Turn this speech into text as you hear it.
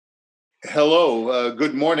Hello,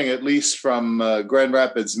 good morning, at least from Grand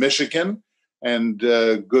Rapids, Michigan, and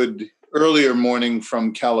good earlier morning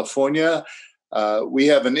from California. We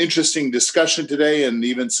have an interesting discussion today and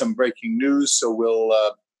even some breaking news, so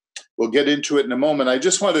we'll get into it in a moment. I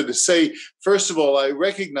just wanted to say, first of all, I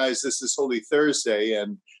recognize this is Holy Thursday,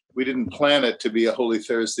 and we didn't plan it to be a Holy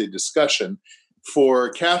Thursday discussion.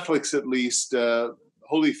 For Catholics, at least,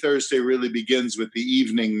 Holy Thursday really begins with the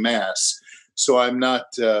evening Mass, so I'm not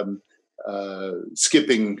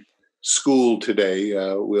skipping school today.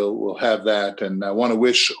 We'll have that, and I want to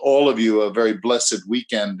wish all of you a very blessed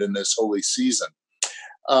weekend in this holy season.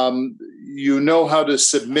 You know how to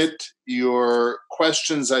submit your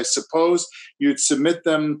questions, I suppose. You'd submit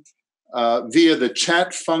them via the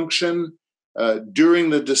chat function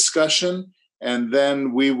during the discussion, and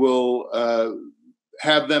then we will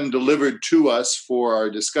have them delivered to us for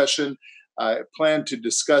our discussion. I plan to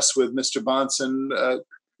discuss with Mr. Bahnsen,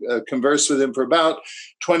 converse with him for about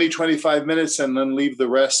 20, 25 minutes, and then leave the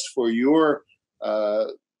rest for your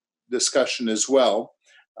discussion as well.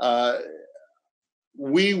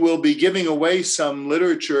 We will be giving away some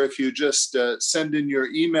literature if you just send in your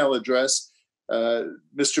email address.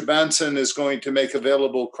 Mr. Bahnsen is going to make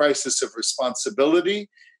available Crisis of Responsibility,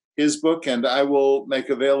 his book, and I will make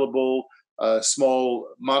available a small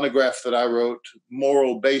monograph that I wrote,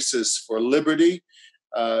 Moral Basis for Liberty.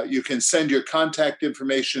 You can send your contact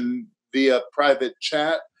information via private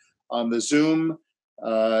chat on the Zoom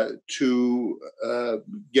to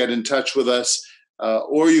get in touch with us,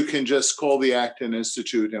 or you can just call the Acton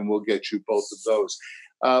Institute and we'll get you both of those.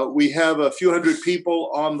 We have a few hundred people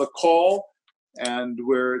on the call, and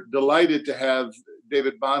we're delighted to have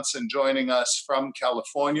David Bahnsen joining us from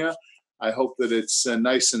California. I hope that it's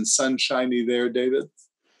nice and sunshiny there, David.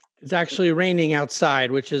 It's actually raining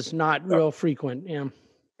outside, which is not real frequent. Yeah.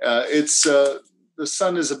 It's the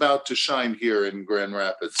sun is about to shine here in Grand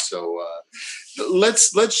Rapids. So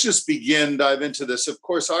let's just dive into this. Of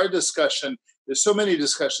course, our discussion, there's so many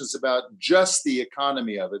discussions about just the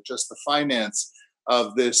economy of it, just the finance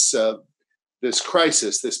of this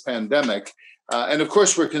crisis, this pandemic. And of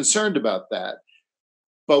course, we're concerned about that.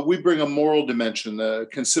 But we bring a moral dimension, the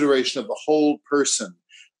consideration of the whole person,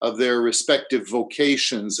 of their respective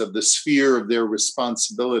vocations, of the sphere of their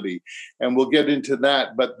responsibility. And we'll get into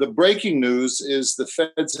that. But the breaking news is the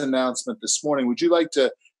Fed's announcement this morning. Would you like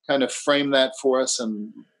to kind of frame that for us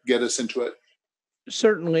and get us into it?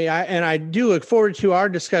 Certainly. I do look forward to our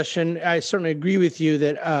discussion. I certainly agree with you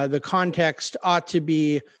that the context ought to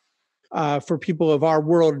be for people of our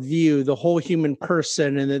worldview, the whole human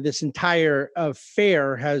person, and that this entire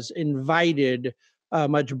affair has invited a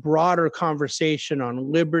much broader conversation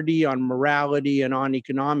on liberty, on morality, and on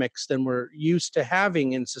economics than we're used to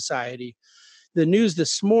having in society. The news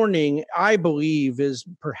this morning, I believe, is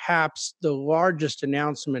perhaps the largest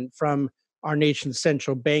announcement from our nation's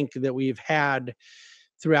central bank that we've had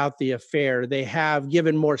throughout the affair. They have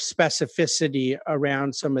given more specificity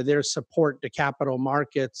around some of their support to capital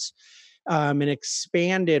markets and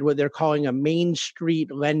expanded what they're calling a Main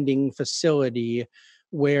Street lending facility,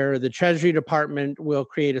 where the Treasury Department will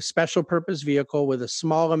create a special purpose vehicle with a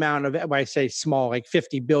small amount of, when I say small, like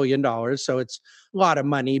 $50 billion. So it's a lot of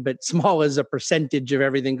money, but small as a percentage of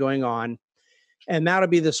everything going on. And that'll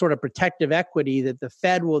be the sort of protective equity that the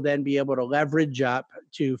Fed will then be able to leverage up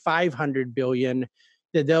to $500 billion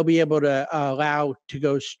that they'll be able to allow to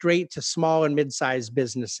go straight to small and mid-sized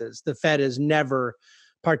businesses. The Fed has never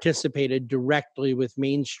participated directly with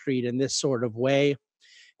Main Street in this sort of way.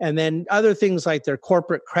 And then other things like their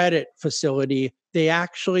corporate credit facility, they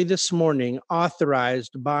actually this morning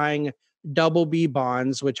authorized buying BB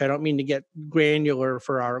bonds, which I don't mean to get granular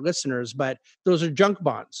for our listeners, but those are junk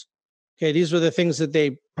bonds. Okay, these were the things that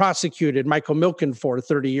they prosecuted Michael Milken for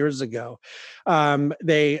 30 years ago.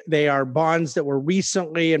 They are bonds that were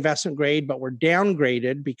recently investment grade, but were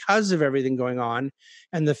downgraded because of everything going on.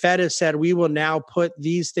 And the Fed has said, we will now put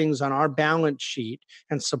these things on our balance sheet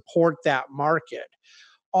and support that market.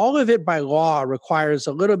 All of it by law requires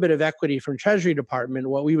a little bit of equity from Treasury Department,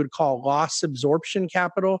 what we would call loss absorption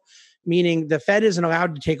capital, meaning the Fed isn't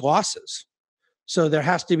allowed to take losses. So there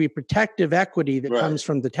has to be protective equity that comes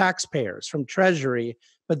from the taxpayers, from Treasury,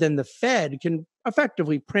 but then the Fed can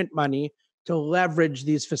effectively print money to leverage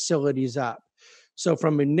these facilities up. So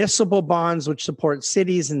from municipal bonds, which support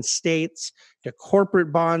cities and states, to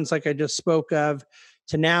corporate bonds, like I just spoke of,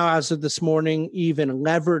 to now, as of this morning, even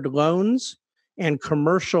levered loans and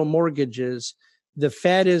commercial mortgages, the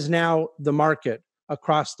Fed is now the market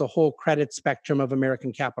across the whole credit spectrum of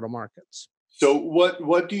American capital markets. So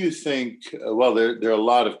what do you think, well, there are a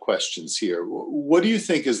lot of questions here. What do you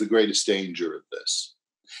think is the greatest danger of this?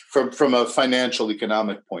 from a financial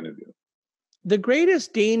economic point of view? The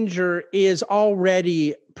greatest danger is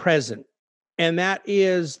already present, and that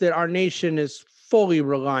is that our nation is fully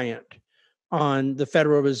reliant on the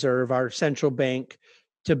Federal Reserve, our central bank,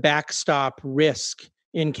 to backstop risk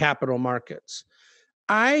in capital markets.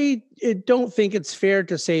 I don't think it's fair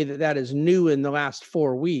to say that that is new in the last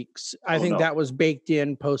 4 weeks. I think that was baked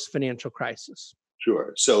in post-financial crisis.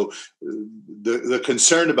 Sure. So the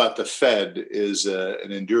concern about the Fed is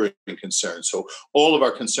an enduring concern. So all of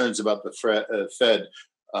our concerns about the Fed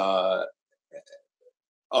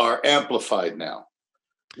are amplified now.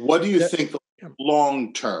 What do you think the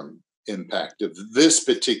long-term impact of this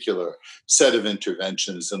particular set of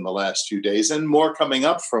interventions in the last few days, and more coming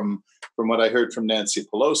up from what I heard from Nancy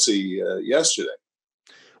Pelosi yesterday?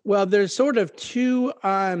 Well, there's sort of two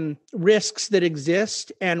risks that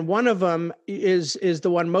exist, and one of them is the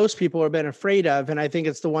one most people have been afraid of, and I think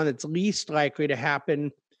it's the one that's least likely to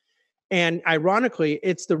happen. And ironically,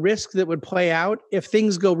 it's the risk that would play out if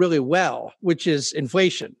things go really well, which is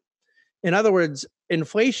inflation. In other words,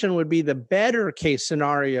 inflation would be the better case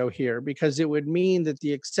scenario here, because it would mean that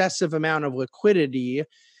the excessive amount of liquidity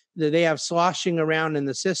that they have sloshing around in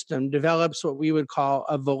the system develops what we would call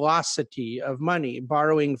a velocity of money.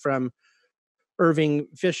 Borrowing from Irving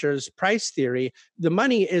Fisher's price theory, the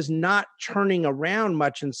money is not churning around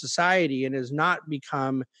much in society and has not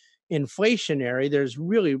become inflationary. There's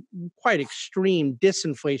really quite extreme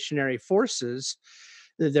disinflationary forces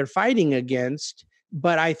that they're fighting against.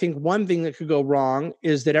 But I think one thing that could go wrong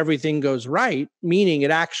is that everything goes right, meaning it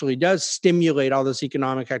actually does stimulate all this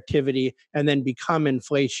economic activity and then become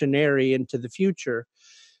inflationary into the future.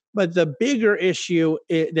 But the bigger issue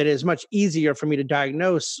that is much easier for me to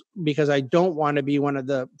diagnose, because I don't want to be one of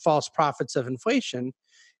the false prophets of inflation,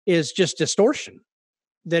 is just distortion,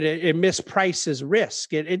 that it misprices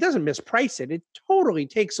risk. It doesn't misprice it. It totally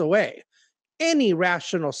takes away any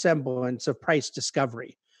rational semblance of price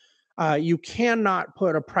discovery. You cannot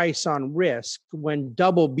put a price on risk when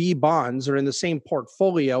double B bonds are in the same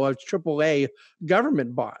portfolio of AAA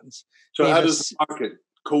government bonds. So how does the market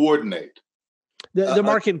coordinate? The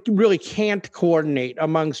market really can't coordinate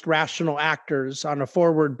amongst rational actors on a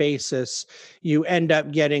forward basis. You end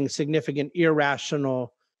up getting significant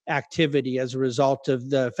irrational activity as a result of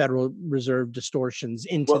the Federal Reserve distortions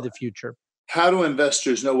into the future. How do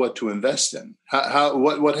investors know what to invest in?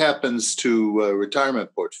 What happens to retirement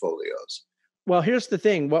portfolios? Well, here's the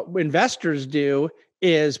thing. What investors do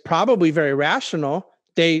is probably very rational.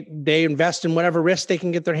 They invest in whatever risk they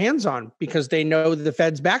can get their hands on because they know the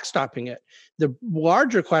Fed's backstopping it. The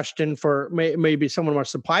larger question for maybe someone more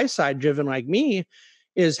supply side driven like me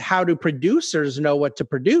is, how do producers know what to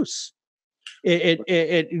produce?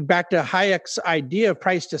 It back to Hayek's idea of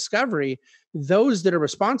price discovery. Those that are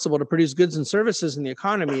responsible to produce goods and services in the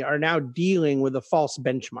economy are now dealing with a false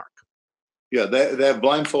benchmark. Yeah, they have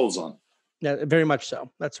blindfolds on. Yeah, very much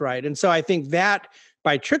so. That's right. And so I think that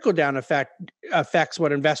by trickle-down effect affects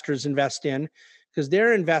what investors invest in, because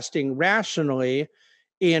they're investing rationally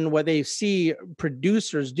in what they see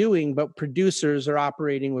producers doing, but producers are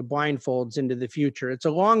operating with blindfolds into the future. It's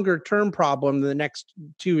a longer-term problem than the next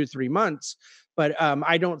 2 or 3 months, but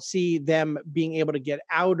I don't see them being able to get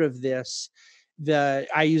out of this.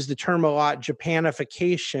 I use the term a lot,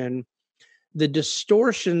 Japanification. The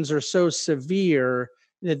distortions are so severe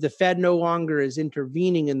that the Fed no longer is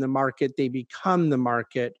intervening in the market, they become the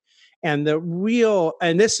market. And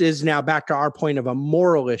this is now back to our point of a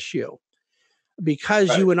moral issue. Because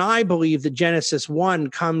right. You and I believe that Genesis 1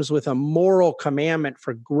 comes with a moral commandment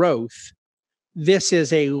for growth, this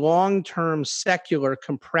is a long-term secular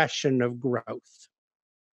compression of growth.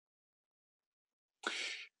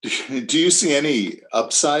 Do you see any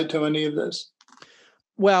upside to any of this?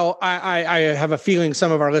 Well, I have a feeling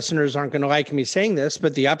some of our listeners aren't going to like me saying this,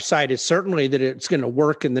 but the upside is certainly that it's going to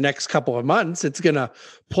work in the next couple of months. It's going to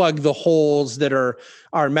plug the holes that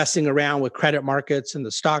are messing around with credit markets and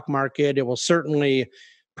the stock market. It will certainly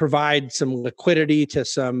provide some liquidity to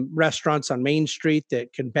some restaurants on Main Street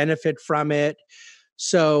that can benefit from it.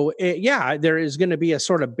 So, there is going to be a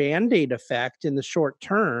sort of Band-Aid effect in the short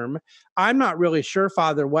term. I'm not really sure,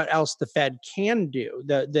 Father, what else the Fed can do.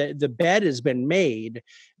 The bed has been made.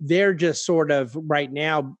 They're just sort of right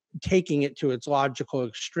now taking it to its logical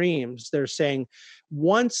extremes. They're saying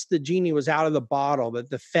once the genie was out of the bottle, that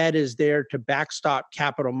the Fed is there to backstop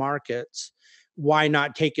capital markets, why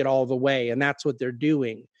not take it all the way? And that's what they're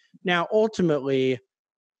doing. Now, ultimately,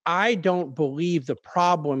 I don't believe the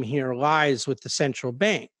problem here lies with the central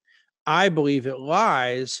bank. I believe it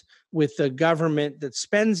lies with the government that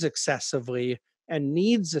spends excessively and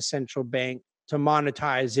needs a central bank to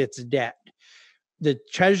monetize its debt. The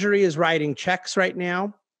Treasury is writing checks right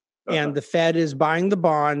now, and the Fed is buying the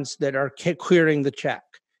bonds that are clearing the check.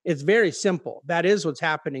 It's very simple. That is what's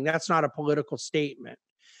happening. That's not a political statement.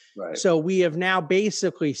 Right. So we have now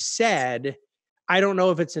basically said, I don't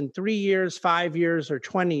know if it's in 3 years, 5 years, or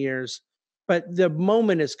 20 years, but the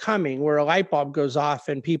moment is coming where a light bulb goes off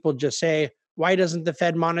and people just say, why doesn't the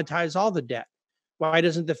Fed monetize all the debt? Why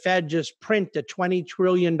doesn't the Fed just print a $20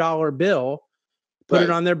 trillion bill, put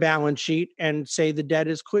it on their balance sheet, and say the debt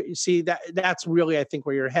is clear? See, that's really, I think,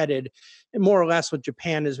 where you're headed, and more or less what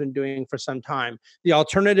Japan has been doing for some time. The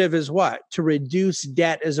alternative is what? To reduce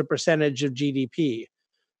debt as a percentage of GDP.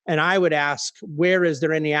 And I would ask, where is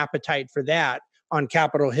there any appetite for that on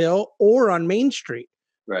Capitol Hill or on Main Street?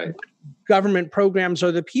 Right. What government programs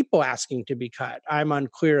are the people asking to be cut? I'm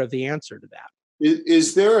unclear of the answer to that.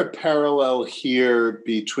 Is there a parallel here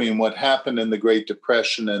between what happened in the Great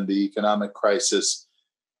Depression and the economic crisis,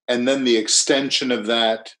 and then the extension of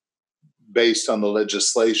that based on the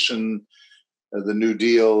legislation, the New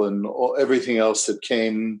Deal, and everything else that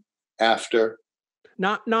came after?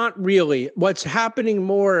 Not really. What's happening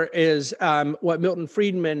more is what Milton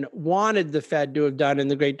Friedman wanted the Fed to have done in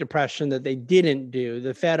the Great Depression that they didn't do.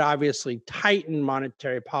 The Fed obviously tightened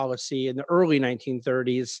monetary policy in the early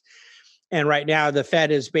 1930s. And right now, the Fed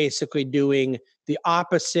is basically doing the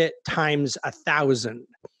opposite times 1,000.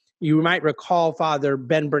 You might recall Father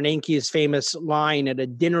Ben Bernanke's famous line at a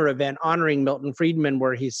dinner event honoring Milton Friedman,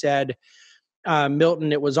 where he said,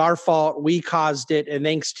 Milton, it was our fault. We caused it. And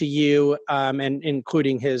thanks to you, and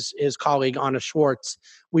including his colleague, Anna Schwartz,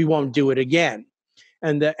 we won't do it again.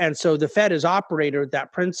 And so the Fed has operated with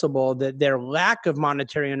that principle that their lack of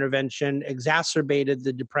monetary intervention exacerbated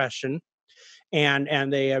the Depression.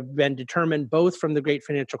 And they have been determined both from the great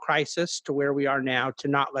financial crisis to where we are now to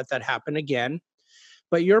not let that happen again.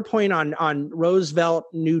 But your point on Roosevelt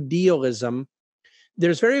New Dealism,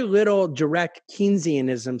 there's very little direct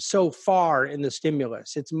Keynesianism so far in the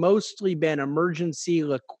stimulus. It's mostly been emergency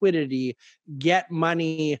liquidity, get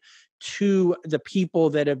money to the people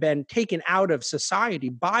that have been taken out of society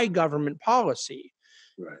by government policy.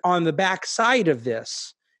 Right. On the backside of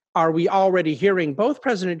this, are we already hearing both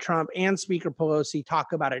President Trump and Speaker Pelosi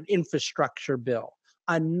talk about an infrastructure bill,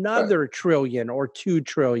 another trillion or 2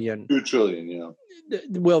 trillion? 2 trillion, yeah.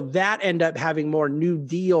 Will that end up having more New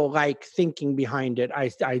Deal-like thinking behind it?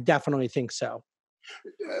 I definitely think so.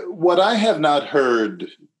 What I have not heard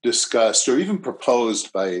discussed or even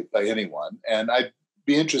proposed by anyone, and I'd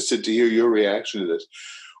be interested to hear your reaction to this.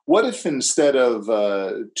 What if instead of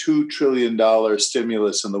 $2 trillion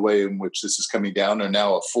stimulus in the way in which this is coming down, or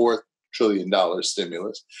now a $4 trillion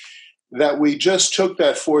stimulus, that we just took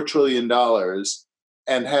that $4 trillion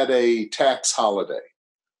and had a tax holiday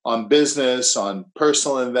on business, on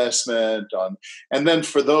personal investment, and then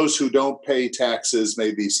for those who don't pay taxes,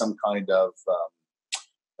 maybe some kind of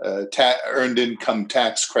earned income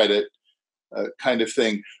tax credit kind of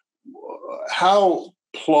thing. How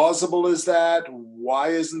plausible is that? Why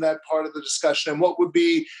isn't that part of the discussion? And what would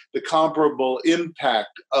be the comparable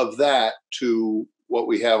impact of that to what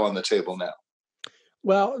we have on the table now?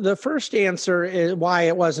 Well, the first answer is why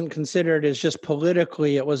it wasn't considered is just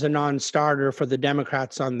politically, it was a non-starter for the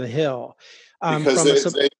Democrats on the Hill. Because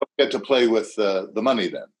they don't get to play with the money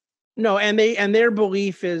then. No, and their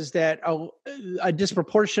belief is that a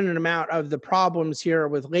disproportionate amount of the problems here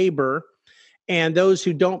with labor, and those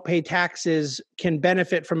who don't pay taxes can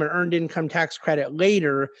benefit from an earned income tax credit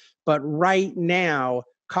later. But right now,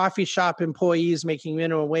 coffee shop employees making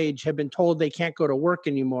minimum wage have been told they can't go to work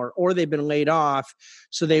anymore, or they've been laid off.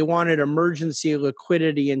 So they wanted emergency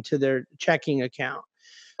liquidity into their checking account.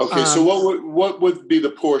 Okay, so what would be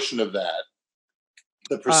the portion of that?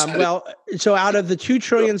 The percentage? Well, so out of the 2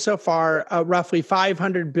 trillion so far, roughly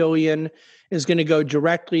 500 billion is going to go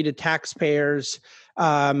directly to taxpayers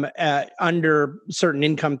under certain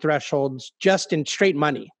income thresholds, just in straight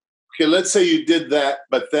money. Okay, let's say you did that,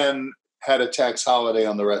 but then had a tax holiday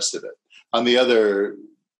on the rest of it, on the other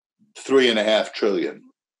 3.5 trillion.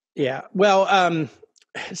 Yeah. Well,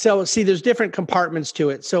 so see, there's different compartments to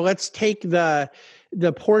it. So let's take the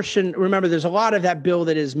portion. Remember, there's a lot of that bill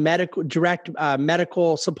that is direct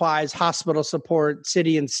medical supplies, hospital support,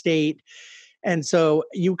 city and state. And so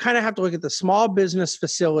you kind of have to look at the small business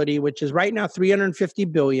facility, which is right now 350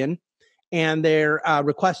 billion, and they're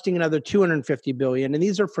requesting another 250 billion. And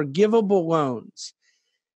these are forgivable loans.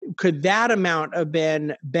 Could that amount have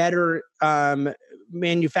been better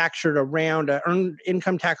manufactured around an earned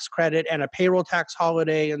income tax credit and a payroll tax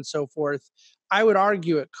holiday and so forth? I would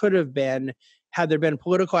argue it could have been, had there been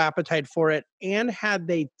political appetite for it, and had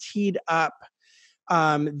they teed up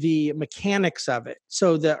the mechanics of it.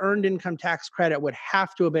 So the earned income tax credit would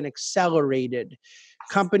have to have been accelerated.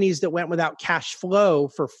 Companies that went without cash flow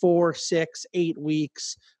for 4, 6, 8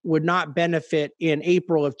 weeks would not benefit in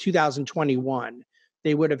April of 2021.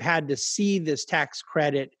 They would have had to see this tax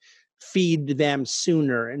credit feed them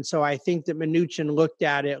sooner. And so I think that Mnuchin looked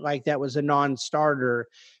at it like that was a non-starter.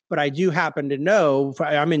 But I do happen to know,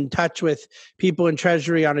 I'm in touch with people in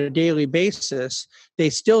Treasury on a daily basis. They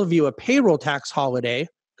still view a payroll tax holiday,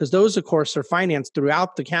 because those, of course, are financed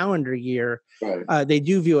throughout the calendar year. Right. They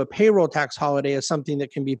do view a payroll tax holiday as something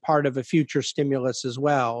that can be part of a future stimulus as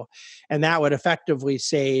well. And that would effectively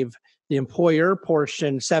save the employer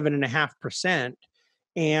portion 7.5%.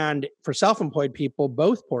 And for self-employed people,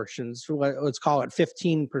 both portions, let's call it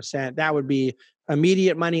 15%, that would be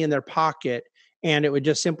immediate money in their pocket, and it would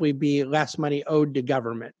just simply be less money owed to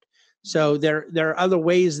government. So there are other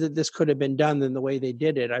ways that this could have been done than the way they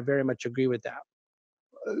did it. I very much agree with that.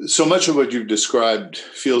 So much of what you've described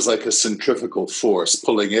feels like a centrifugal force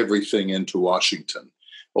pulling everything into Washington,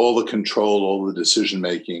 all the control, all the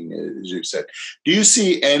decision-making, as you said. Do you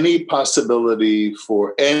see any possibility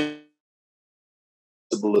for any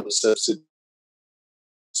subsidy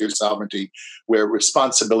sovereignty where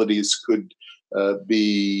responsibilities could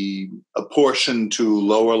be apportioned to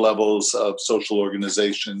lower levels of social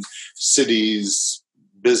organization, cities,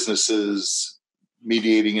 businesses,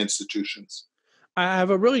 mediating institutions? I have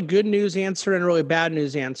a really good news answer and a really bad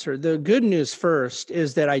news answer. The good news first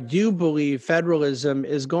is that I do believe federalism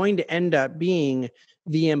is going to end up being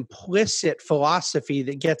the implicit philosophy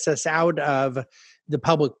that gets us out of the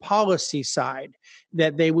public policy side,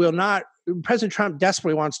 that they will not. President Trump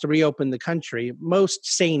desperately wants to reopen the country. Most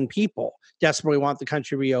sane people desperately want the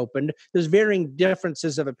country reopened. There's varying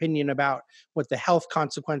differences of opinion about what the health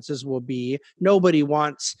consequences will be. Nobody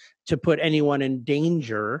wants to put anyone in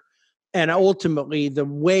danger. And ultimately, the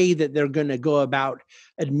way that they're going to go about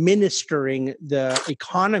administering the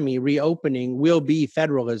economy reopening will be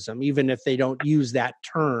federalism, even if they don't use that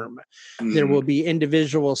term. Mm-hmm. There will be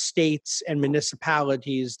individual states and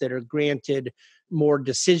municipalities that are granted more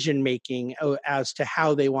decision-making as to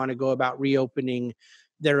how they want to go about reopening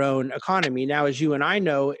their own economy. Now, as you and I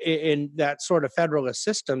know, in that sort of federalist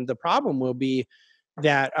system, the problem will be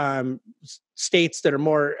that states that are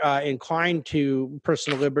more inclined to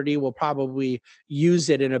personal liberty will probably use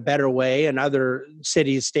it in a better way, and other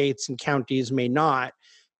cities, states, and counties may not.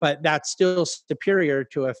 But that's still superior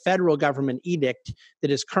to a federal government edict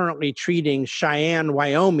that is currently treating Cheyenne,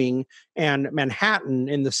 Wyoming, and Manhattan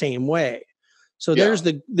in the same way. So there's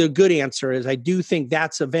the good answer is I do think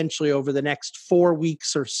that's eventually over the next 4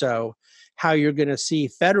 weeks or so how you're going to see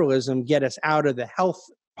federalism get us out of the health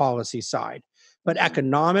policy side. But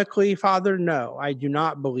economically, Father, no, I do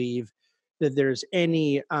not believe that there's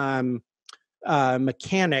any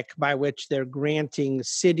mechanic by which they're granting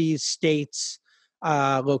cities, states,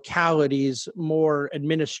 localities more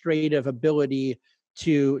administrative ability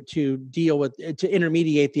to deal with, to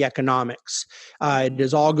intermediate the economics. It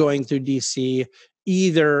is all going through DC,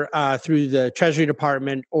 either through the Treasury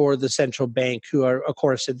Department or the central bank, who are, of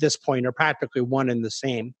course, at this point are practically one and the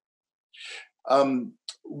same.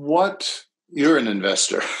 You're an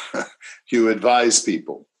investor. You advise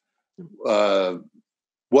people.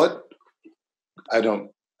 What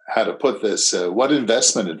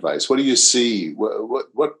investment advice? What do you see?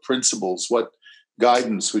 What principles, what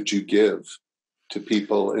guidance would you give to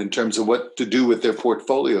people in terms of what to do with their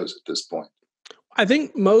portfolios at this point? I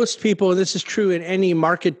think most people, and this is true in any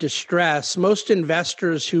market distress, most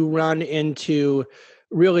investors who run into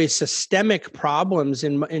really systemic problems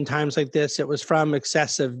in times like this, it was from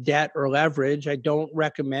excessive debt or leverage. I don't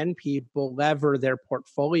recommend people lever their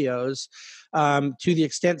portfolios. To the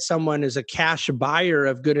extent someone is a cash buyer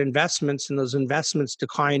of good investments and those investments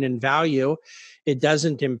decline in value, it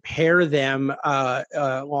doesn't impair them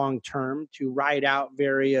long term to ride out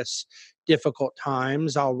various difficult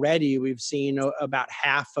times. Already, we've seen about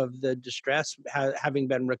half of the distress having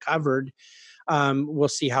been recovered. We'll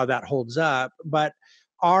see how that holds up. But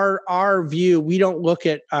our view, we don't look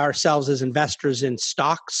at ourselves as investors in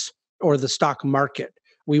stocks or the stock market.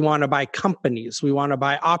 We want to buy companies. We want to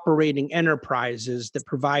buy operating enterprises that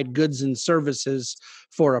provide goods and services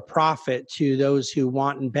for a profit to those who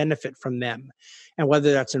want and benefit from them. And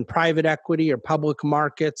whether that's in private equity or public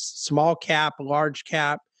markets, small cap, large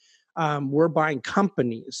cap, we're buying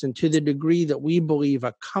companies. And to the degree that we believe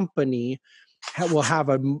a company will have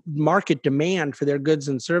a market demand for their goods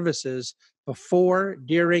and services before,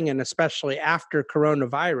 during, and especially after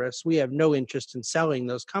coronavirus, we have no interest in selling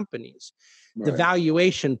those companies. the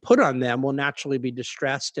valuation put on them will naturally be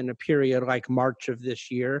distressed in a period like March of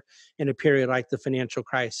this year, in a period like the financial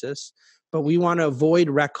crisis. But we want to avoid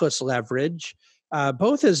reckless leverage,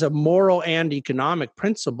 both as a moral and economic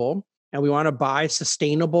principle. And we want to buy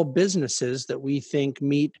sustainable businesses that we think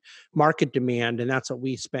meet market demand. And that's what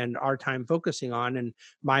we spend our time focusing on. And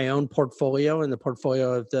my own portfolio and the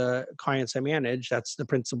portfolio of the clients I manage, that's the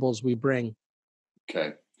principles we bring.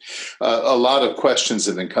 Okay. A lot of questions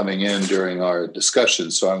have been coming in during our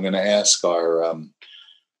discussion. So I'm going to ask our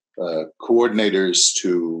coordinators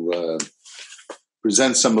to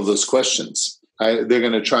present some of those questions. They're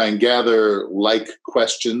going to try and gather like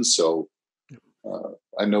questions. So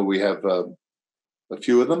I know we have a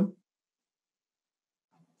few of them.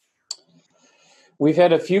 We've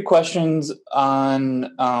had a few questions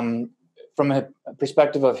on, from a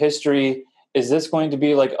perspective of history. Is this going to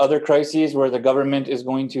be like other crises where the government is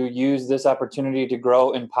going to use this opportunity to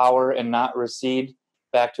grow in power and not recede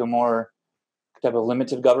back to a more type of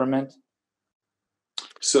limited government?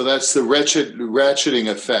 So that's the ratcheting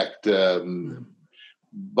effect.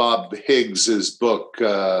 Bob Higgs's book,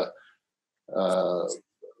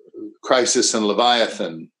 Crisis and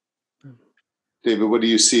Leviathan. David, what do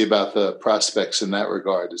you see about the prospects in that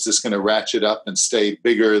regard? Is this going to ratchet up and stay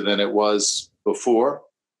bigger than it was before?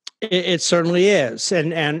 It certainly is.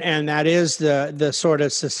 And that is the sort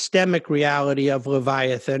of systemic reality of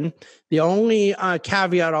Leviathan. The only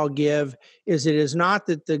caveat I'll give is it is not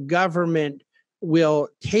that the government will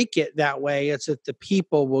take it that way, it's that the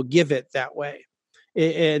people will give it that way.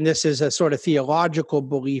 And this is a sort of theological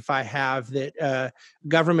belief I have, that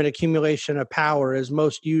government accumulation of power is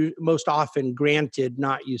most often granted,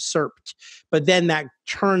 not usurped. But then that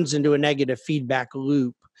turns into a negative feedback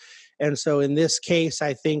loop. And so in this case,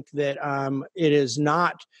 I think that it is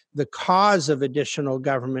not the cause of additional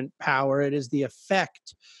government power. It is the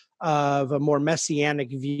effect of a more messianic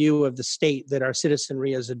view of the state that our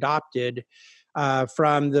citizenry has adopted,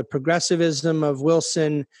 from the progressivism of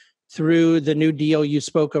Wilson through the New Deal you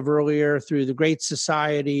spoke of earlier, through the Great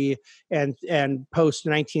Society and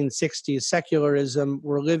post-1960s secularism.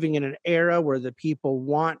 We're living in an era where the people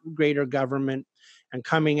want greater government, and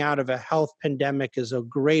coming out of a health pandemic is a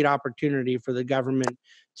great opportunity for the government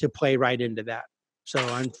to play right into that. So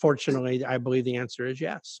unfortunately, I believe the answer is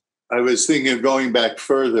yes. I was thinking of going back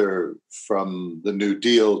further from the New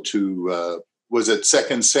Deal to, was it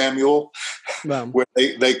 2 Samuel, where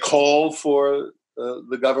they call for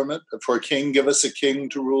the government, for a king, give us a king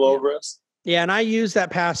to rule over us? Yeah, and I use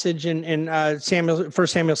that passage in 1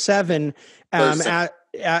 Samuel 7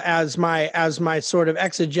 as my sort of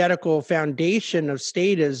exegetical foundation of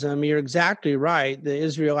statism. You're exactly right. The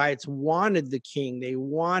Israelites wanted the king. They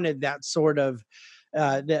wanted that sort of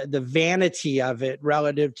the vanity of it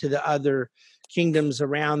relative to the other kingdoms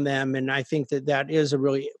around them. And I think that is a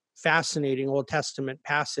really fascinating Old Testament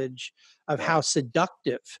passage of how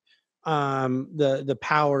seductive the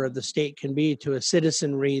power of the state can be to a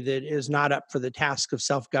citizenry that is not up for the task of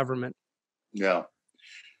self-government. Yeah.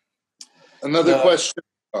 Another question,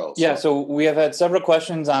 Charles. Yeah, so we have had several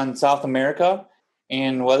questions on South America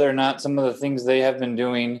and whether or not some of the things they have been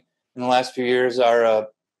doing in the last few years are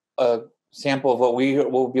a sample of what we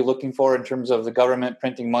will be looking for in terms of the government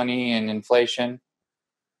printing money and inflation.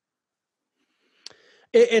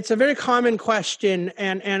 It's a very common question,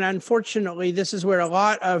 and unfortunately, this is where a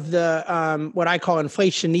lot of the what I call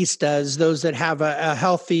inflationistas, those that have a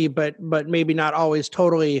healthy but maybe not always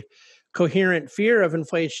totally coherent fear of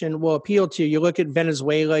inflation, will appeal to. You look at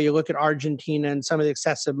Venezuela, you look at Argentina, and some of the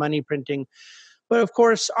excessive money printing. But of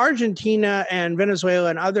course, Argentina and Venezuela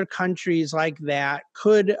and other countries like that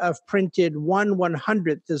could have printed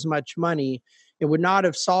 1/100th as much money. It would not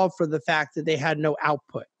have solved for the fact that they had no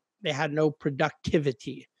output. They had no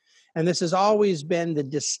productivity. And this has always been the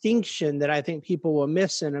distinction that I think people will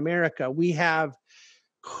miss in America. We have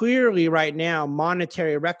clearly right now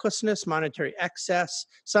monetary recklessness, monetary excess.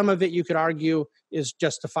 Some of it you could argue is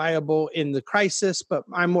justifiable in the crisis, but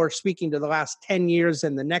I'm more speaking to the last 10 years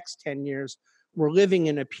and the next 10 years. We're living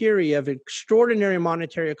in a period of extraordinary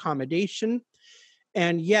monetary accommodation.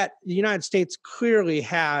 And yet the United States clearly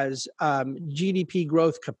has GDP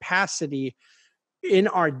growth capacity in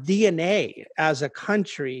our DNA as a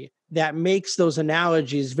country that makes those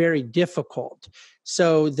analogies very difficult.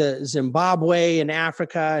 So the Zimbabwe and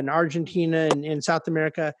Africa and Argentina and South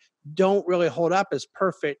America don't really hold up as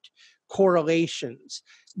perfect correlations.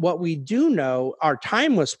 What we do know are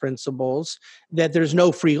timeless principles, that there's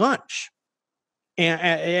no free lunch.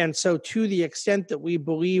 And so to the extent that we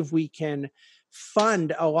believe we can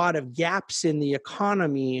fund a lot of gaps in the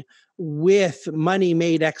economy with money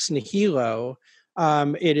made ex nihilo,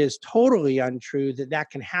 it is totally untrue that that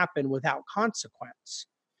can happen without consequence.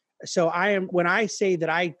 So when I say that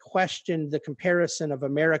I question the comparison of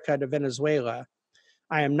America to Venezuela,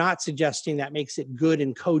 I am not suggesting that makes it good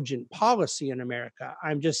and cogent policy in America.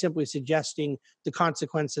 I'm just simply suggesting the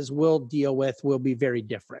consequences we'll deal with will be very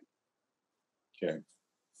different. Okay.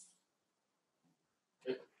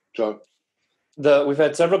 John? We've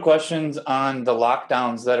had several questions on the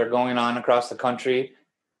lockdowns that are going on across the country.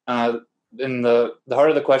 And the heart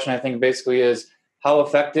of the question, I think, basically is how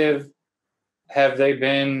effective have they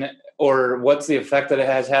been, or what's the effect that it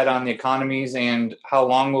has had on the economies, and how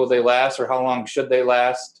long will they last, or how long should they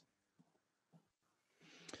last?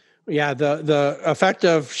 Yeah, the effect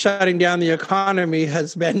of shutting down the economy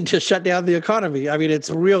has been to shut down the economy. I mean, it's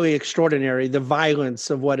really extraordinary, the violence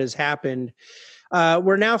of what has happened.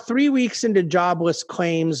 We're now 3 weeks into jobless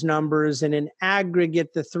claims numbers, and in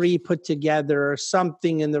aggregate, the three put together are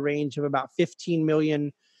something in the range of about 15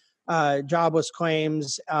 million jobless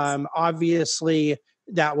claims. Obviously,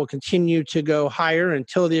 that will continue to go higher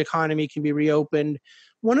until the economy can be reopened.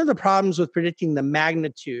 One of the problems with predicting the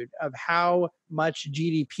magnitude of how much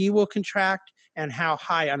GDP will contract and how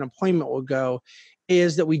high unemployment will go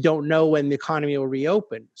is that we don't know when the economy will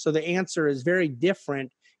reopen. So the answer is very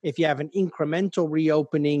different if you have an incremental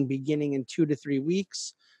reopening beginning in 2 to 3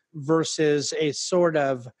 weeks versus a sort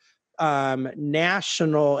of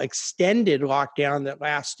national extended lockdown that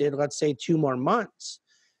lasted, let's say, 2 more months.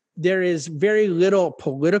 There is very little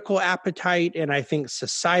political appetite and I think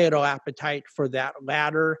societal appetite for that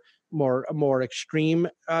latter, more extreme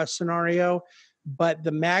scenario. But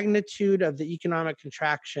the magnitude of the economic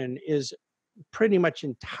contraction is pretty much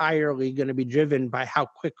entirely going to be driven by how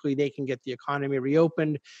quickly they can get the economy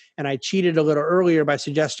reopened. And I cheated a little earlier by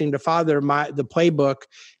suggesting to Father the playbook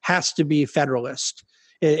has to be federalist.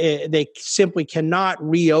 They simply cannot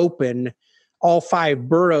reopen all 5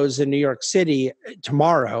 boroughs in New York City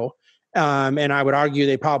tomorrow. And I would argue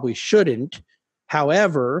they probably shouldn't.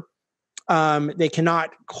 However, they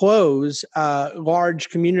cannot close a large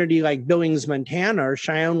community like Billings, Montana, or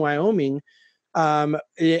Cheyenne, Wyoming,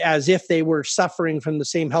 as if they were suffering from the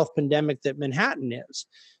same health pandemic that Manhattan is.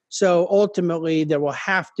 So ultimately, there will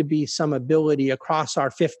have to be some ability across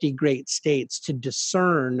our 50 great states to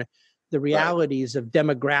discern the realities of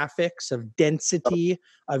demographics, of density,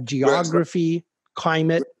 of geography,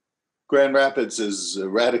 climate. Grand Rapids is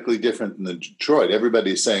radically different than Detroit.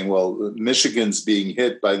 Everybody's saying, well, Michigan's being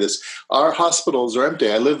hit by this. Our hospitals are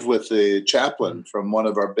empty. I live with a chaplain from one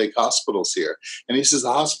of our big hospitals here, and he says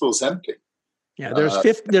the hospital's empty. Yeah,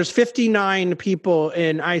 there's 59 people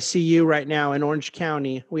in ICU right now in Orange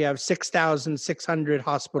County. We have 6,600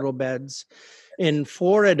 hospital beds. In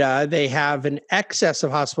Florida, they have an excess of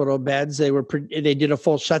hospital beds. They did a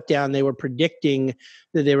full shutdown. They were predicting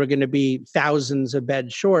that they were going to be thousands of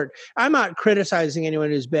beds short. I'm not criticizing anyone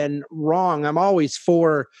who's been wrong. I'm always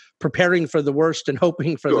for preparing for the worst and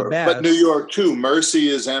hoping for the best. But New York too, Mercy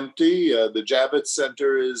is empty. The Javits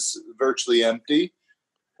Center is virtually empty.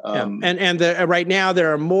 And right now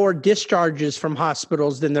there are more discharges from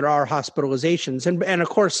hospitals than there are hospitalizations. And of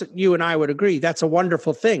course, you and I would agree that's a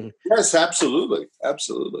wonderful thing. Yes, absolutely.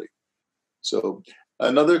 Absolutely. So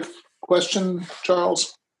another question,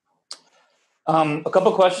 Charles? A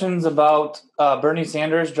couple questions about Bernie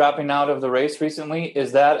Sanders dropping out of the race recently.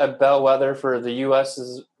 Is that a bellwether for the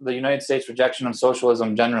United States rejection of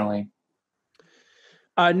socialism generally?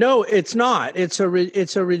 No, it's not. It's a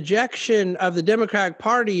rejection of the Democratic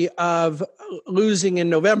Party of losing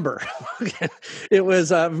in November. It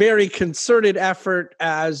was a very concerted effort.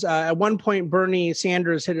 As at one point, Bernie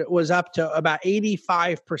Sanders was up to about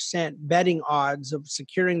 85% betting odds of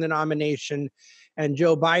securing the nomination, and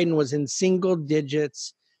Joe Biden was in single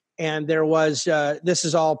digits. And there was this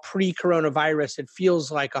is all pre-coronavirus. It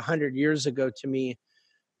feels like 100 years ago to me.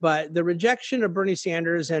 But the rejection of Bernie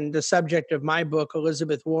Sanders and the subject of my book,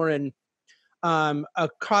 Elizabeth Warren,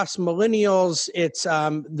 across millennials, it's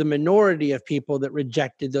the minority of people that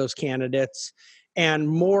rejected those candidates, and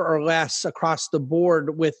more or less across the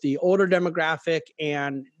board with the older demographic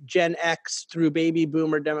and Gen X through baby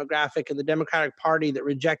boomer demographic and the Democratic Party that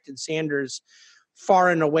rejected Sanders. Far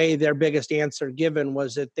and away, their biggest answer given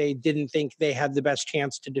was that they didn't think they had the best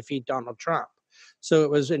chance to defeat Donald Trump. So it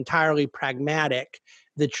was entirely pragmatic.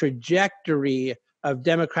 The trajectory of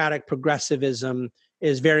democratic progressivism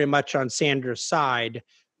is very much on Sanders' side.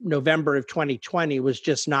 November of 2020 was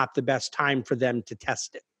just not the best time for them to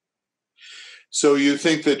test it. So you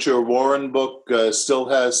think that your Warren book still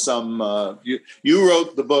has some? You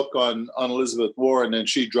wrote the book on Elizabeth Warren, and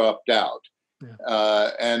she dropped out.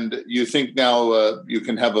 Yeah. And you think now you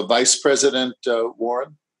can have a vice president,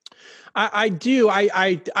 Warren? I do.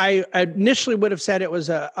 I initially would have said it was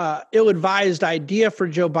a ill-advised idea for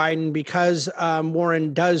Joe Biden because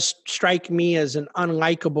Warren does strike me as an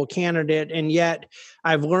unlikable candidate, and yet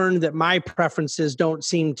I've learned that my preferences don't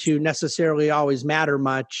seem to necessarily always matter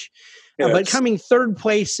much. But Yes. coming third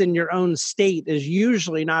place in your own state is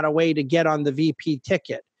usually not a way to get on the VP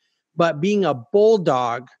ticket, but being a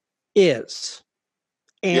bulldog is.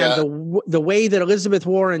 And Yeah. the way that Elizabeth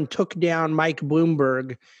Warren took down Mike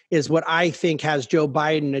Bloomberg is what I think has Joe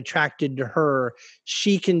Biden attracted to her.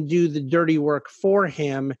 She can do the dirty work for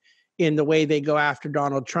him in the way they go after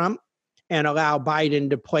Donald Trump and allow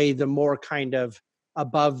Biden to play the more kind of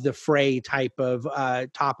above the fray type of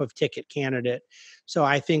top of ticket candidate. So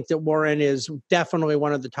I think that Warren is definitely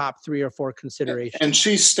one of the top 3 or 4 considerations. And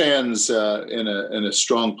she stands in a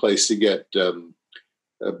strong place to get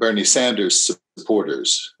Bernie Sanders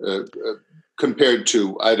supporters compared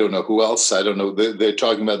to, I don't know who else. I don't know. They're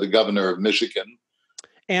talking about the governor of Michigan.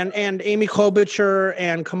 And Amy Klobuchar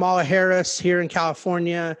and Kamala Harris here in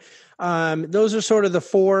California. Those are sort of the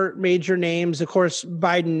 4 major names. Of course,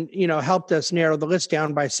 Biden, helped us narrow the list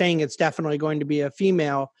down by saying it's definitely going to be a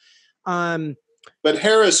female. But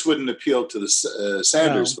Harris wouldn't appeal to the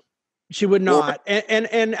Sanders. No. She would not.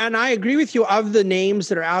 And I agree with you. Of the names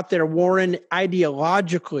that are out there, Warren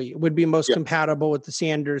ideologically would be most compatible with the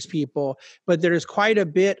Sanders people. But there's quite a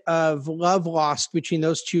bit of love lost between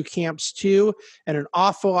those 2 camps too. And an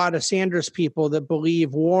awful lot of Sanders people that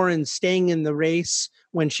believe Warren staying in the race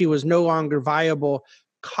when she was no longer viable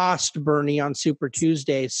cost Bernie on Super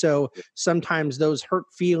Tuesday. So sometimes those hurt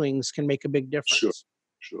feelings can make a big difference.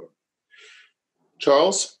 Sure.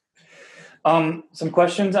 Charles? Some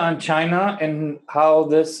questions on China and how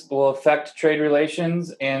this will affect trade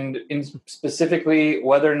relations, and specifically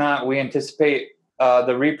whether or not we anticipate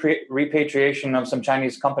the repatriation of some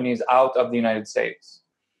Chinese companies out of the United States.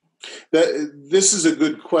 This is a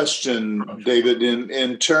good question, David,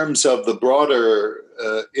 in terms of the broader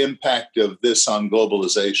impact of this on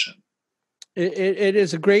globalization. It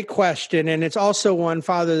is a great question, and it's also one,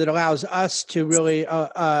 Father, that allows us to really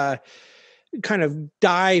kind of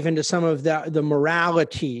dive into some of the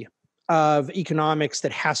morality of economics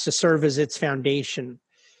that has to serve as its foundation.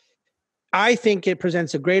 I think it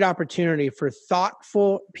presents a great opportunity for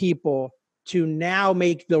thoughtful people to now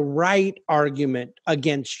make the right argument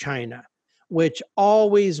against China, which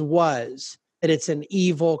always was that it's an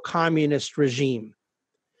evil communist regime.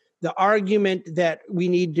 The argument that we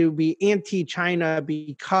need to be anti-China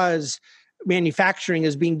because manufacturing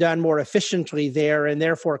is being done more efficiently there and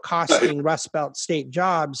therefore costing Rust Belt state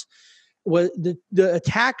jobs, was the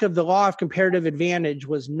attack of the law of comparative advantage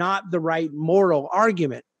was not the right moral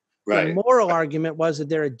argument. Right. The moral argument was that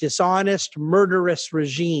they're a dishonest, murderous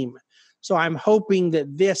regime. So I'm hoping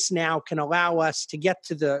that this now can allow us to get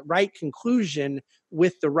to the right conclusion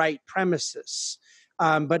with the right premises.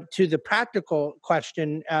 But to the practical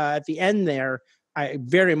question at the end there, I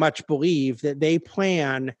very much believe that they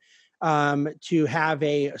plan to have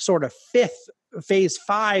a sort of phase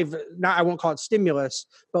 5, I won't call it stimulus,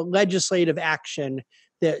 but legislative action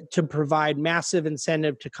to provide massive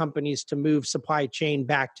incentive to companies to move supply chain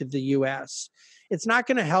back to the U.S. It's not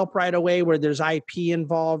going to help right away where there's IP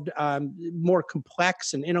involved. More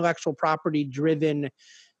complex and intellectual property driven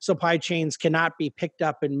supply chains cannot be picked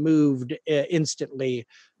up and moved instantly.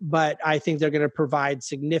 But I think they're going to provide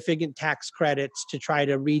significant tax credits to try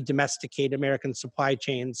to re-domesticate American supply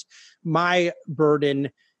chains. My burden,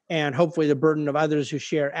 and hopefully the burden of others who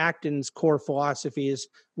share Acton's core philosophies,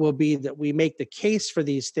 will be that we make the case for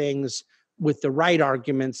these things with the right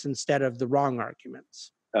arguments instead of the wrong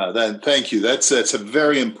arguments. Thank you. That's a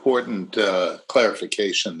very important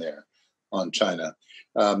clarification there on China.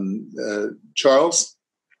 Charles?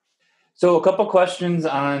 So a couple questions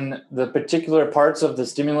on the particular parts of the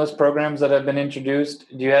stimulus programs that have been introduced.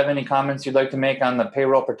 Do you have any comments you'd like to make on the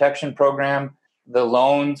payroll protection program, the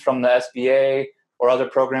loans from the SBA, or other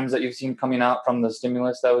programs that you've seen coming out from the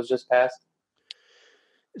stimulus that was just passed?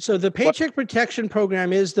 So the Paycheck Protection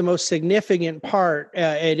Program is the most significant part.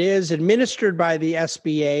 It is administered by the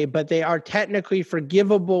SBA, but they are technically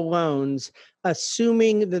forgivable loans,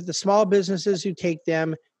 assuming that the small businesses who take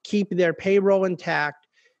them keep their payroll intact,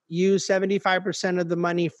 use 75% of the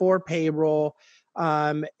money for payroll,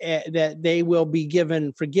 that they will be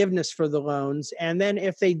given forgiveness for the loans. And then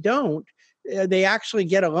if they don't, they actually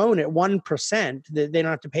get a loan at 1% that they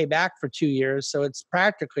don't have to pay back for 2 years. So it's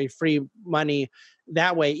practically free money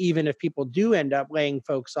that way, even if people do end up laying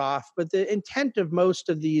folks off. But the intent of most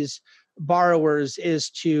of these borrowers is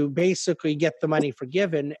to basically get the money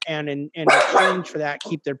forgiven and in exchange for that,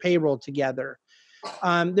 keep their payroll together.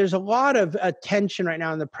 There's a lot of attention right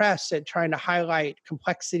now in the press at trying to highlight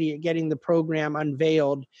complexity at getting the program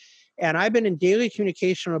unveiled. And I've been in daily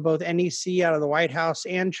communication with both NEC out of the White House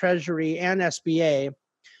and Treasury and SBA,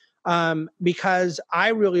 because I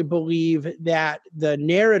really believe that the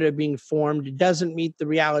narrative being formed doesn't meet the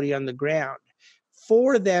reality on the ground.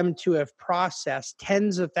 For them to have processed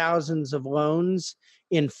tens of thousands of loans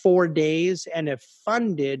in 4 days and have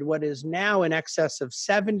funded what is now in excess of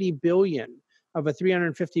 $70 billion of a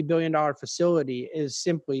 $350 billion facility is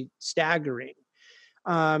simply staggering.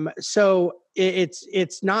 So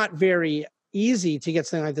it's not very easy to get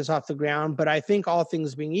something like this off the ground, but I think all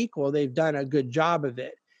things being equal, they've done a good job of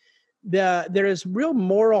it. There is real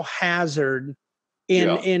moral hazard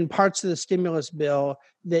in parts of the stimulus bill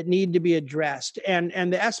that need to be addressed. And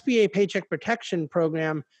the SBA Paycheck Protection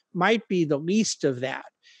Program might be the least of that.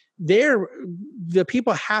 The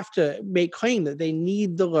people have to make claim that they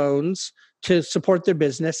need the loans to support their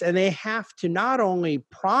business, and they have to not only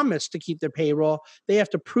promise to keep their payroll, they have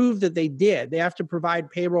to prove that they did. They have to provide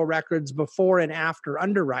payroll records before and after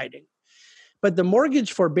underwriting. But the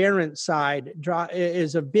mortgage forbearance side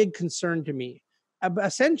is a big concern to me.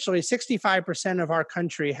 Essentially, 65% of our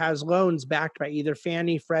country has loans backed by either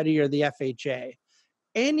Fannie, Freddie, or the FHA.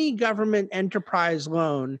 Any government enterprise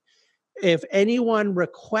loan, if anyone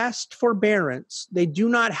requests forbearance, they do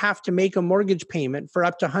not have to make a mortgage payment for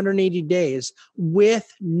up to 180 days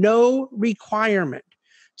with no requirement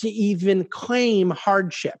to even claim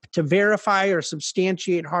hardship, to verify or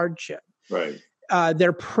substantiate hardship. Right.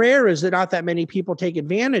 Their prayer is that not that many people take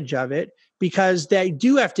advantage of it, because they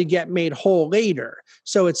do have to get made whole later.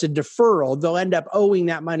 So it's a deferral. They'll end up owing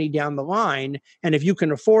that money down the line. And if you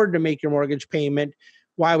can afford to make your mortgage payment,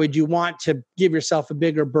 why would you want to give yourself a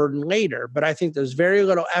bigger burden later? But I think there's very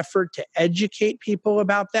little effort to educate people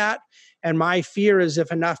about that. And my fear is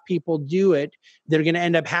if enough people do it, they're going to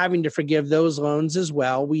end up having to forgive those loans as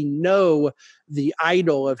well. We know the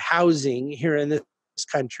idol of housing here in this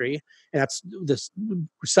country, and that's the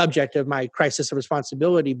subject of my Crisis of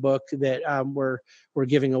Responsibility book that we're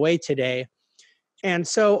giving away today. And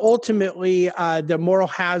so ultimately, the moral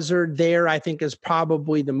hazard there, I think, is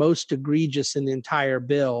probably the most egregious in the entire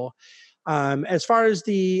bill. As far as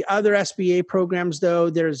the other SBA programs, though,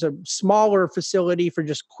 there's a smaller facility for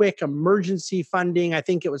just quick emergency funding. I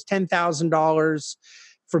think it was $10,000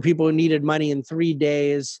 for people who needed money in 3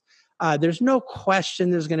 days. There's no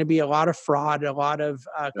question there's going to be a lot of fraud, a lot of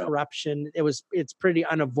corruption. It's pretty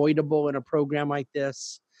unavoidable in a program like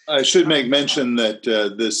this. I should make mention that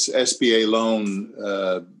this SBA loan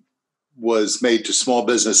was made to small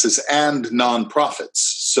businesses and nonprofits.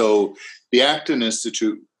 So the Acton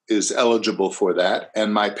Institute is eligible for that,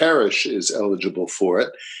 and my parish is eligible for it.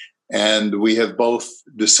 And we have both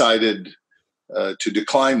decided to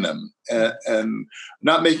decline them, and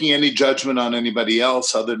not making any judgment on anybody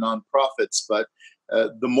else, other nonprofits. But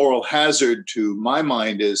the moral hazard to my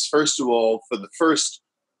mind is, first of all, for the first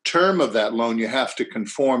term of that loan, you have to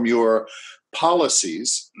conform your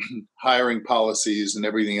policies, hiring policies and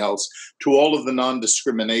everything else, to all of the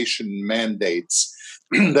non-discrimination mandates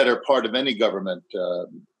that are part of any government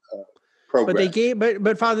program.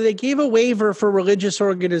 But Father, they gave a waiver for religious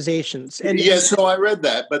organizations. And yes, so I read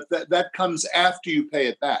that, but that comes after you pay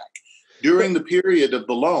it back. During the period of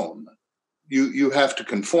the loan, you have to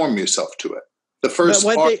conform yourself to it. The first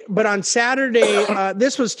but on Saturday,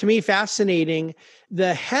 this was to me fascinating.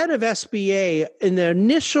 The head of SBA in the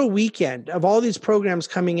initial weekend of all these programs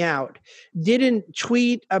coming out didn't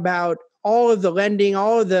tweet about all of the lending,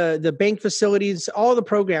 all of the bank facilities, all the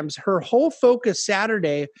programs. Her whole focus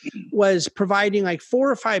Saturday was providing like 4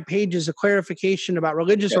 or 5 pages of clarification about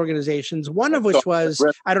religious organizations, one of which was,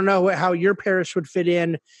 I don't know how your parish would fit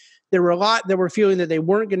in. There were a lot that were feeling that they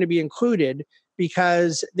weren't going to be included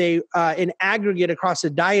because they, in aggregate across the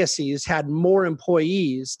diocese, had more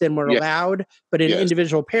employees than were allowed, but an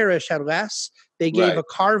individual parish had less. They gave a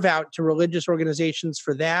carve out to religious organizations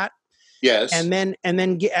for that. Yes, and then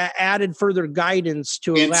added further guidance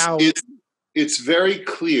to allow. It's very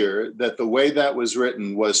clear that the way that was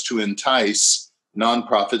written was to entice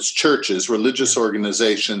nonprofits, churches, religious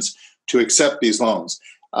organizations to accept these loans.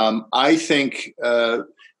 I think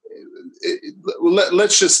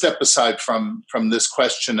let's just step aside from this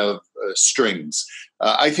question of strings.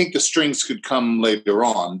 I think the strings could come later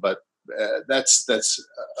on, but that's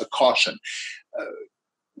a caution.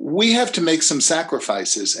 We have to make some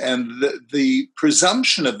sacrifices. And the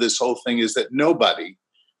presumption of this whole thing is that nobody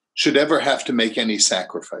should ever have to make any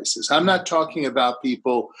sacrifices. I'm not talking about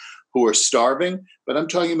people who are starving, but I'm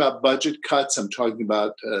talking about budget cuts. I'm talking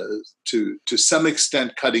about, to some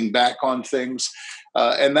extent, cutting back on things.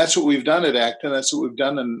 And that's what we've done at Acton. That's what we've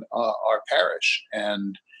done in our parish.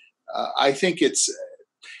 And I think it's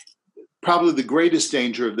probably the greatest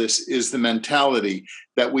danger of this is the mentality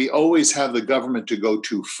that we always have the government to go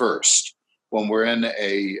to first when we're in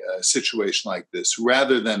a situation like this,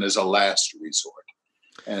 rather than as a last resort.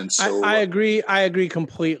 And so I agree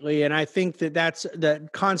completely. And I think that's the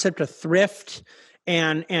concept of thrift,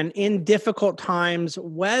 and in difficult times,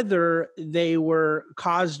 whether they were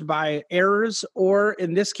caused by errors or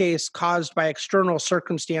in this case, caused by external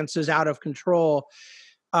circumstances out of control,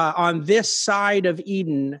 on this side of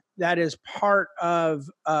Eden, that is part of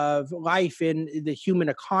life in the human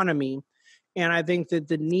economy. And I think that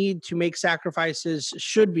the need to make sacrifices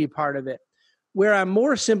should be part of it. Where I'm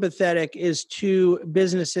more sympathetic is to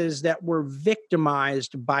businesses that were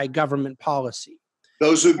victimized by government policy.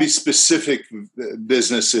 Those would be specific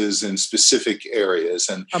businesses in specific areas,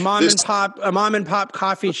 and a mom and pop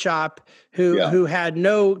coffee shop who had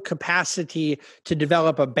no capacity to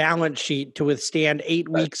develop a balance sheet to withstand 8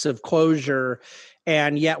 weeks of closure,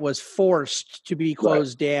 and yet was forced to be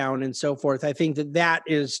closed down and so forth. I think that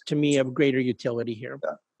is, to me, of greater utility here.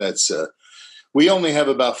 Yeah, that's. We only have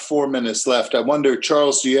about 4 minutes left. I wonder,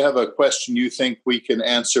 Charles, do you have a question you think we can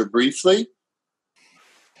answer briefly?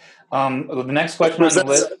 The next question on the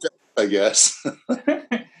list, I guess.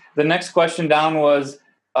 The next question down was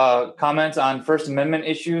comments on First Amendment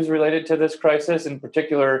issues related to this crisis, in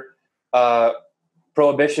particular,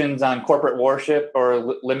 prohibitions on corporate worship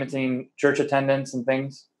or limiting church attendance and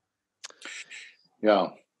things.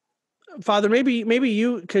 Yeah. Father, maybe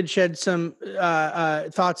you could shed some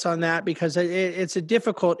thoughts on that, because it's a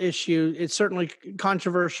difficult issue. It's certainly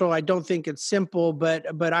controversial. I don't think it's simple, but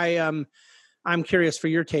I'm curious for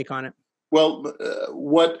your take on it. Well,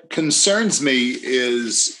 what concerns me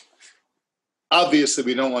is obviously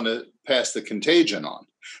we don't want to pass the contagion on.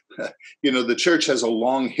 The church has a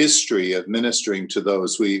long history of ministering to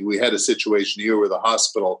those. We had a situation here where the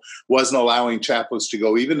hospital wasn't allowing chaplains to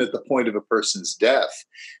go even at the point of a person's death,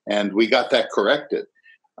 and we got that corrected.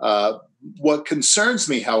 What concerns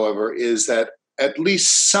me, however, is that at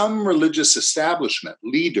least some religious establishment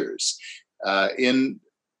leaders in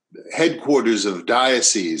headquarters of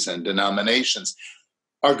dioceses and denominations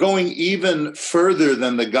are going even further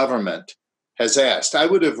than the government has asked. I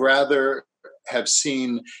would have rather have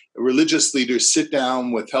seen religious leaders sit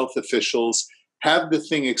down with health officials, have the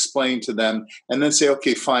thing explained to them, and then say,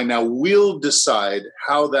 okay, fine, now we'll decide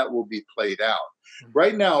how that will be played out.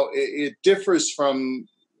 Right now, it differs from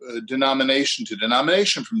denomination to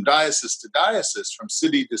denomination, from diocese to diocese, from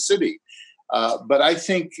city to city. But I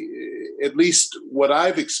think at least what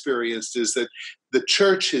I've experienced is that the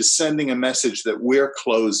church is sending a message that we're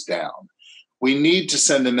closed down. We need to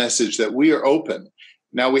send a message that we are open.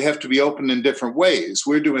 Now, we have to be open in different ways.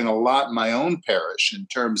 We're doing a lot in my own parish in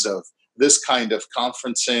terms of this kind of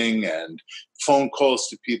conferencing and phone calls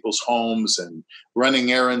to people's homes and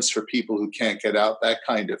running errands for people who can't get out, that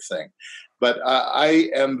kind of thing. But I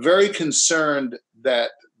am very concerned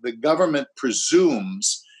that the government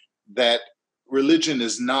presumes that religion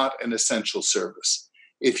is not an essential service.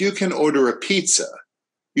 If you can order a pizza,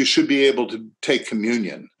 you should be able to take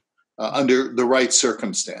communion under the right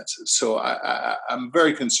circumstances. So I'm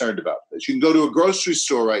very concerned about this. You can go to a grocery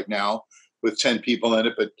store right now with 10 people in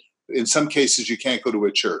it, but in some cases you can't go to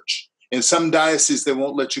a church. In some dioceses, they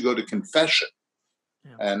won't let you go to confession.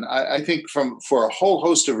 Yeah. And I think for a whole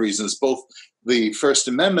host of reasons, both the First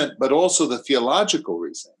Amendment, but also the theological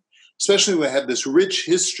reason, especially when we have this rich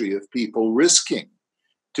history of people risking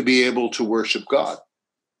to be able to worship God.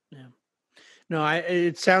 Yeah. No,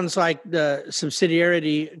 it sounds like the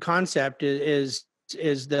subsidiarity concept is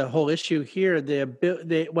the whole issue here.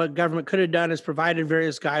 What government could have done is provided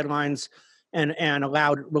various guidelines and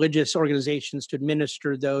allowed religious organizations to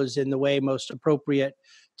administer those in the way most appropriate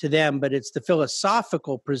to them. But it's the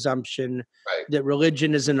philosophical presumption that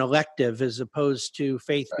religion is an elective as opposed to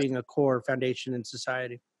faith being a core foundation in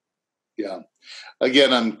society. Yeah.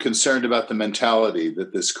 Again, I'm concerned about the mentality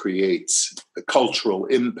that this creates, the cultural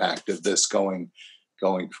impact of this going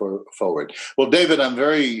forward. Well, David, I'm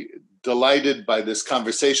very delighted by this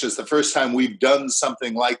conversation. It's the first time we've done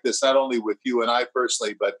something like this, not only with you and I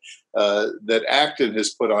personally, but that Acton has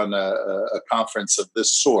put on a conference of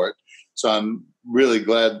this sort. So I'm really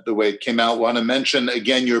glad the way it came out. I want to mention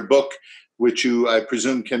again your book, which I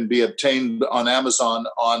presume can be obtained on Amazon,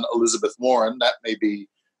 on Elizabeth Warren. That may be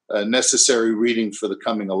necessary reading for the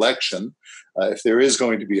coming election, if there is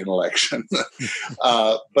going to be an election.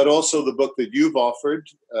 But also the book that you've offered,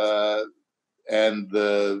 and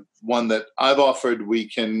the one that I've offered, we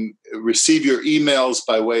can receive your emails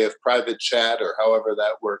by way of private chat or however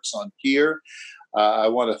that works on here. I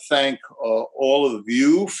want to thank all of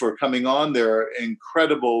you for coming on. There are an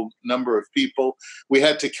incredible number of people. We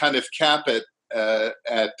had to kind of cap it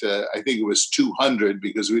at I think it was 200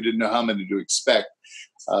 because we didn't know how many to expect.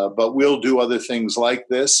 But we'll do other things like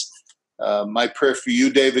this. My prayer for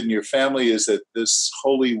you, David, and your family is that this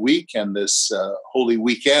Holy Week and this Holy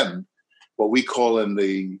Weekend, what we call in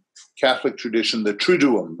the Catholic tradition the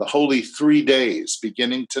Triduum, the Holy 3 days,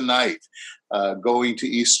 beginning tonight, going to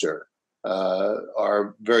Easter,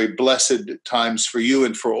 are very blessed times for you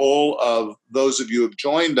and for all of those of you who have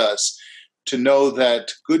joined us to know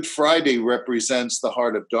that Good Friday represents the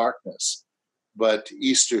heart of darkness, but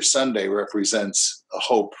Easter Sunday represents a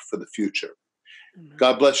hope for the future.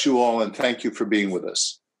 God bless you all, and thank you for being with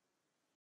us.